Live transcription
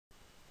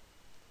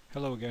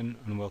Hello again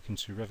and welcome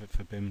to Revit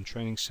for BIM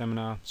training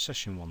seminar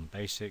session 1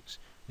 basics.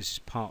 This is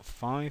part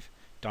 5,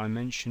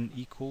 dimension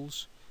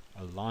equals,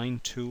 align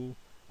tool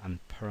and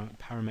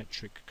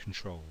parametric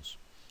controls.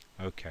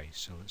 Okay,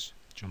 so let's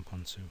jump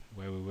on to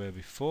where we were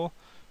before.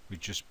 We've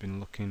just been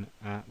looking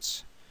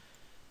at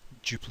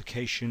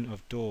duplication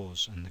of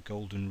doors and the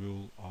golden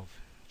rule of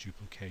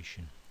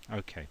duplication.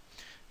 Okay,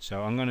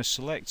 so I'm going to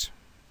select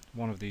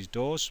one of these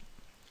doors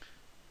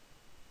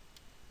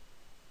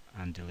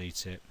and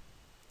delete it.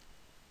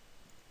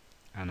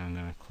 And I'm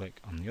going to click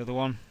on the other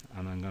one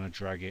and I'm going to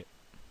drag it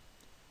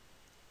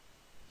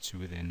to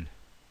within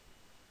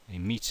a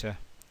meter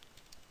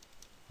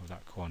of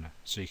that corner.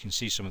 So you can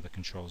see some of the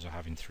controls I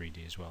have in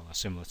 3D as well are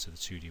similar to the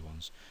 2D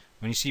ones.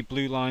 When you see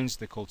blue lines,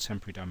 they're called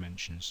temporary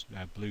dimensions.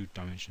 Blue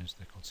dimensions,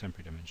 they're called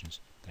temporary dimensions.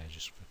 They're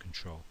just for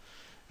control.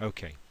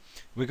 Okay,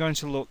 we're going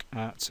to look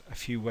at a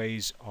few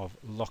ways of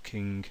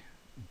locking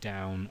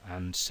down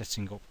and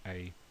setting up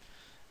a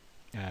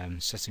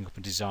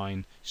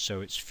design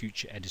so it's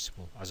future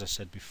editable. As I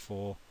said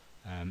before,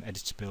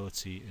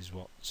 editability is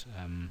what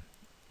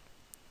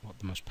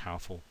the most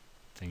powerful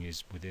thing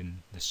is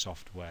within the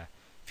software.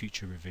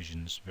 Future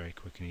revisions very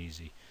quick and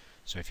easy.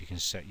 So if you can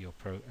set your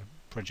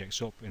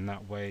projects up in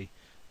that way,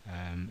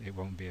 it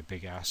won't be a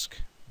big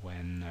ask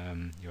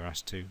when you're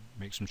asked to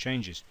make some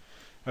changes.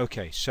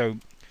 Okay, so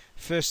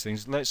first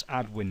things, let's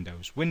add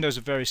windows. Windows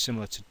are very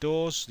similar to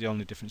doors. The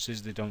only difference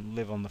is they don't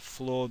live on the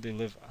floor. They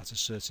live at a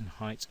certain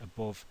height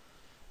above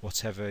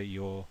whatever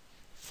your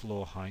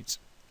floor height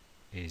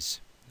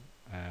is,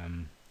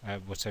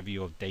 whatever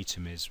your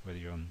datum is, whether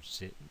you're on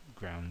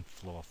ground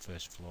floor,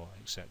 first floor,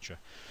 etc.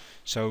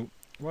 So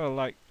what I'd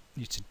like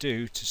you to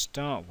do to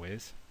start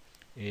with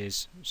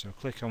is, so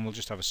click on, we'll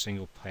just have a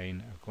single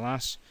pane of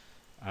glass,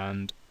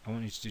 and I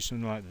want you to do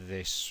something like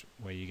this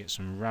where you get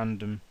some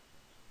random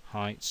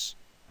heights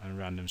and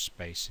random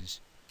spaces.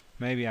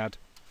 Maybe add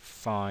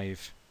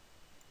 5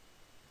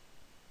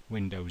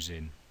 windows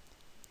in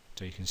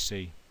so you can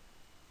see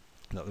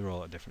that they're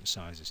all at different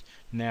sizes.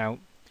 Now,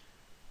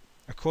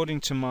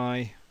 according to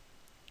my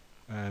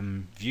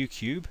view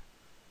cube,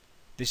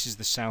 this is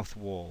the south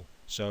wall,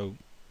 so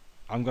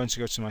I'm going to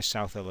go to my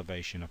south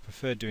elevation. I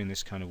prefer doing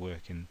this kind of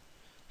work in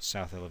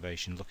south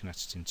elevation. Looking at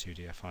it in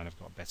 2D, I find I've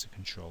got better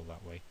control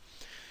that way.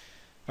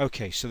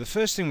 Okay, so the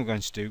first thing we're going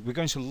to do, we're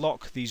going to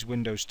lock these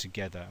windows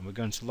together, and we're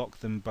going to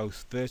lock them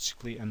both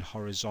vertically and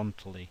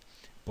horizontally,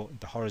 but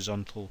the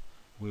horizontal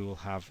we will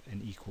have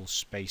an equal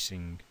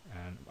spacing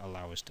and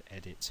allow us to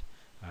edit,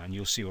 and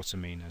you'll see what I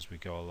mean as we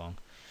go along.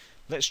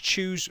 Let's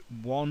choose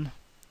one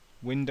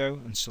window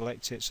and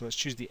select it. So let's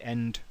choose the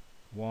end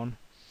one.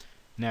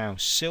 Now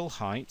sill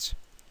height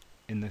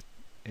in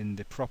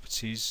the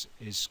properties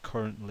is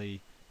currently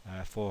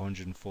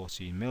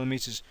 414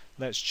 millimeters.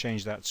 Let's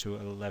change that to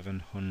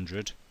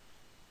 1100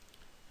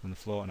 from the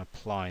floor and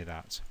apply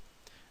that.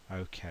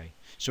 Okay,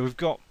 so we've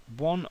got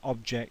one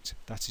object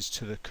that is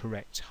to the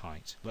correct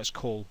height. Let's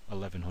call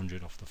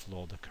 1100 off the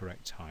floor the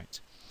correct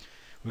height.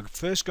 We're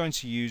first going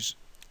to use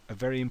a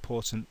very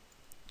important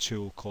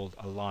tool called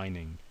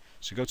aligning.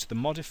 So go to the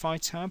Modify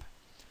tab,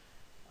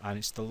 and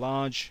it's the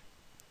large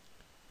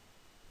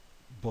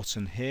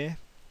button here.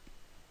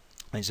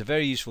 And it's a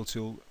very useful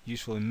tool,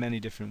 useful in many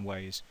different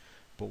ways,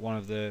 but one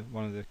of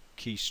the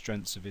key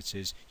strengths of it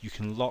is you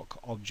can lock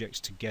objects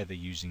together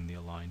using the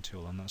Align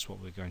tool, and that's what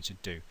we're going to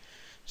do.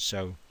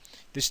 So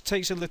this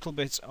takes a little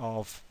bit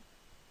of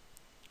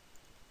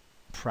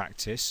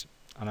practice,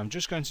 and I'm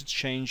just going to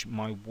change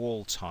my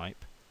wall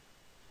type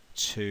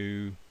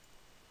to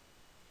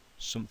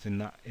something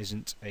that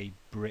isn't a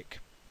brick.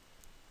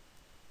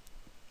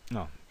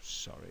 No,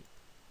 sorry,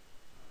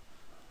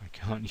 I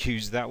can't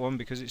use that one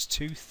because it's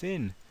too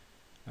thin.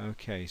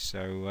 Okay,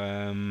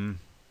 so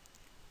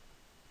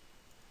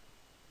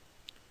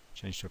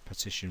change to a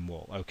partition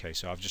wall. Okay,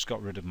 so I've just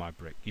got rid of my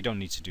brick. You don't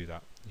need to do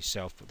that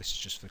yourself, but this is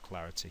just for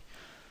clarity.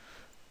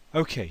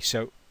 Okay,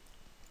 so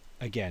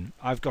again,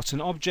 I've got an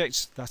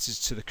object that is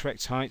to the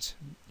correct height.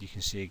 You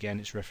can see again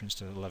it's referenced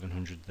to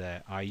 1100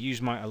 there. I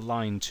use my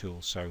Align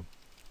tool, so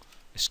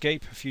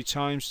escape a few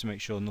times to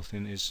make sure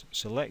nothing is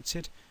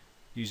selected.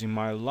 Using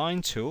my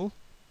Align tool,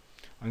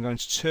 I'm going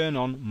to turn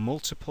on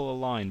multiple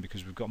align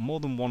because we've got more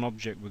than one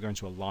object we're going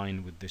to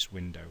align with this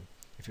window.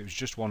 If it was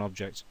just one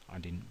object, I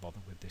didn't bother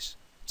with this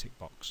tick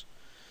box.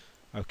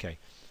 Okay,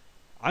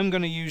 I'm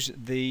going to use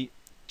the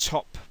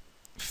top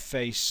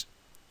face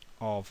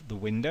of the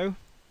window.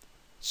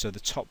 So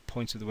the top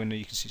point of the window,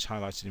 you can see it's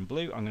highlighted in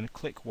blue. I'm going to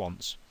click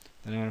once,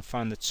 then I'm going to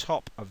find the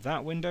top of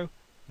that window,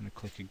 I'm going to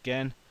click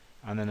again,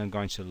 and then I'm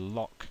going to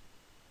lock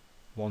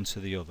one to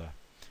the other.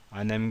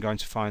 And then I'm going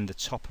to find the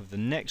top of the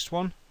next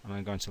one, and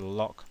I'm going to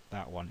lock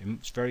that one.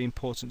 It's very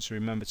important to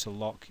remember to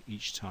lock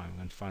each time. I'm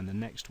going to find the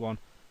next one,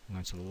 I'm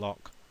going to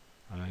lock,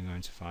 and I'm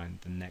going to find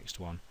the next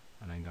one,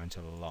 and I'm going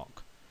to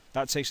lock.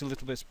 That takes a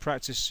little bit of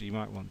practice, so you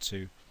might want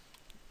to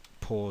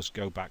pause,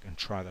 go back and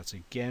try that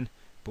again.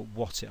 But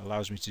what it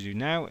allows me to do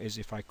now is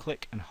if I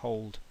click and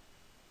hold,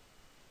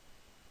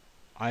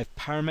 I've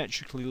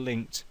parametrically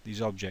linked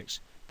these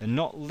objects. They're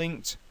not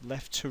linked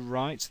left to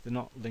right, they're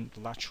not linked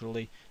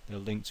laterally, they're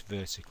linked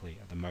vertically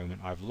at the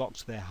moment. I've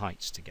locked their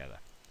heights together.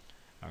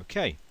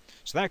 Okay,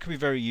 so that could be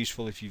very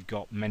useful if you've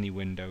got many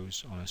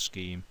windows on a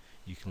scheme.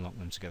 You can lock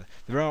them together.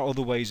 There are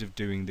other ways of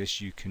doing this.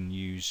 You can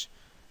use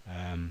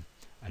an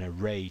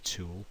array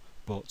tool,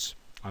 but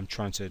I'm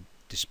trying to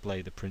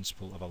display the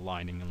principle of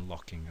aligning and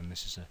locking, and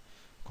this is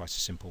quite a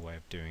simple way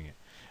of doing it.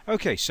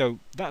 Okay, so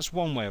that's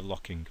one way of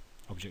locking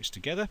objects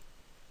together.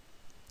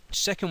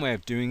 Second way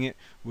of doing it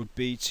would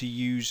be to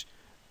use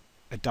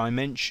a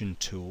dimension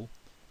tool,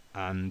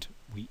 and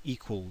we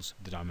equals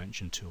the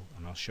dimension tool,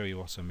 and I'll show you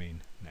what I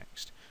mean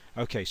next.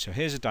 Okay, so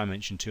here's a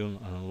dimension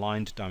tool, an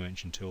aligned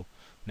dimension tool.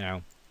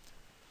 Now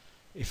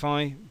if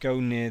I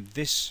go near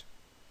this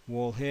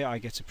wall here, I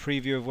get a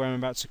preview of where I'm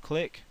about to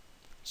click.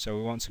 So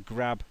we want to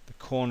grab the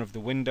corner of the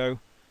window,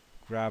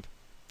 grab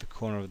the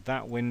corner of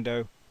that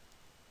window,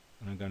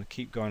 and I'm going to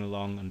keep going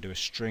along and do a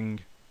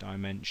string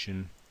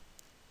dimension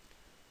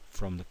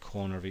from the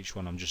corner of each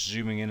one. I'm just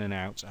zooming in and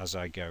out as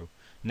I go.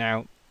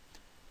 Now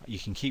you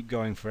can keep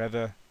going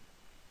forever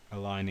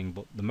aligning,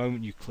 but the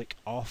moment you click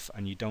off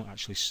and you don't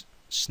actually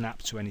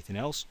snap to anything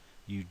else,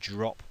 you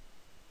drop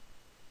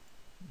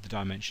the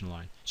dimension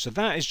line. So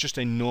that is just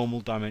a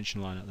normal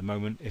dimension line at the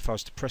moment. If I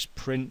was to press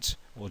print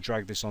or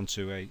drag this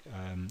onto a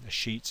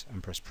sheet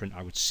and press print,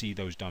 I would see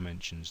those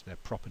dimensions. They're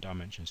proper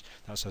dimensions.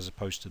 That's as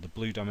opposed to the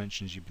blue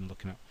dimensions you've been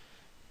looking at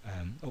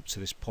up to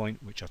this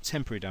point, which are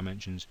temporary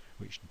dimensions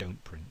which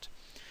don't print.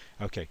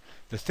 Okay,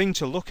 the thing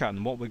to look at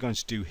and what we're going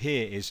to do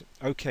here is,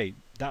 okay,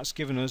 that's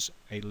given us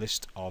a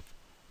list of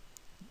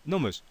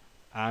numbers,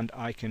 and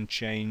I can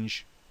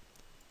change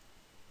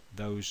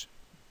those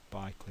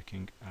by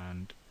clicking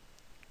and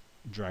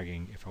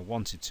dragging if I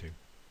wanted to.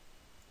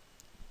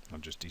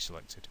 I've just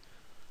deselected.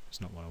 That's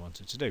not what I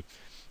wanted to do.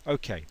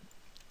 Okay,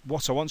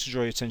 what I want to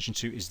draw your attention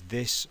to is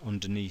this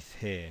underneath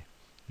here.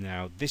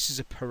 Now this is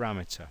a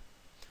parameter,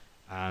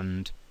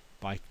 and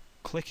by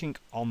clicking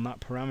on that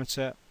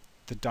parameter,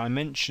 the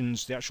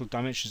dimensions, the actual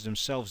dimensions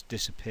themselves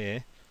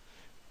disappear,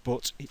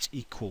 but it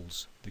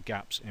equals the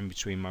gaps in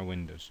between my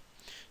windows.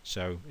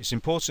 So it's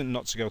important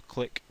not to go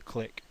click,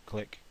 click,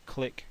 click,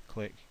 click,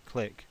 click,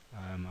 click.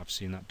 I've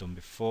seen that done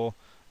before.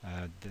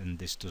 Then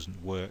this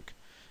doesn't work.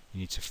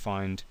 You need to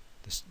find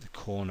the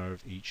corner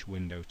of each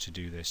window to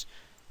do this.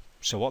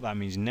 So what that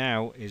means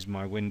now is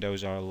my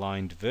windows are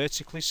aligned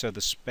vertically, so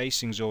the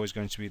spacing is always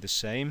going to be the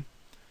same,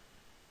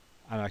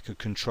 and I could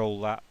control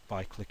that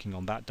by clicking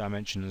on that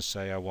dimension and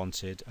say I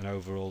wanted an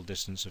overall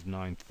distance of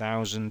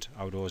 9,000.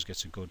 I would always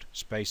get a good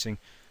spacing,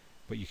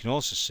 but you can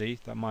also see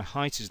that my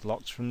height is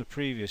locked from the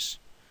previous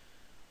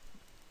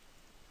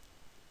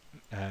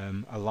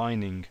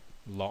aligning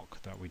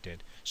lock that we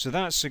did. So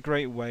that's a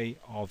great way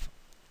of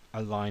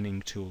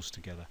aligning tools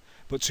together.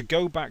 But to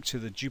go back to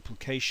the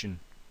duplication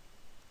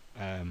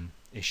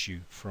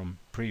issue from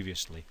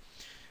previously,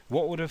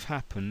 what would have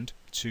happened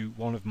to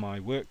one of my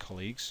work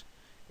colleagues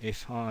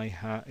if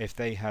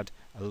they had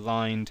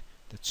aligned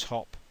the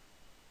top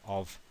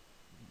of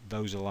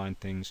those aligned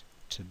things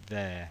to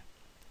there,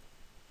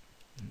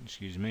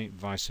 excuse me,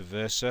 vice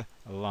versa,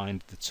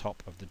 aligned the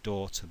top of the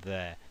door to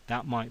there?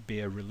 That might be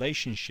a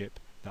relationship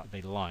that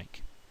they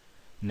like.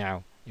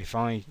 Now if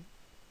I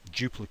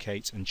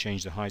duplicate and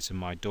change the height of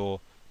my door,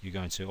 you're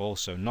going to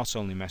also not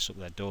only mess up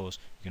their doors,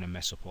 you're going to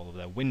mess up all of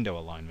their window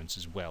alignments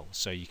as well.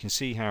 So you can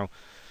see how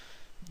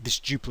this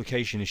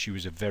duplication issue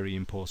is a very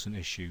important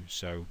issue.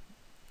 So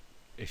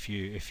if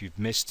you've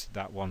missed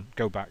that one,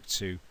 go back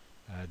to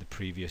the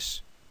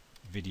previous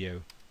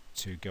video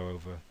to go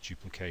over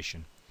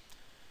duplication.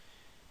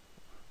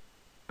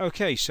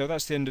 Okay, so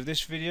that's the end of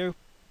this video.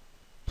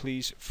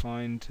 Please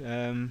find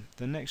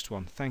the next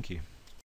one. Thank you.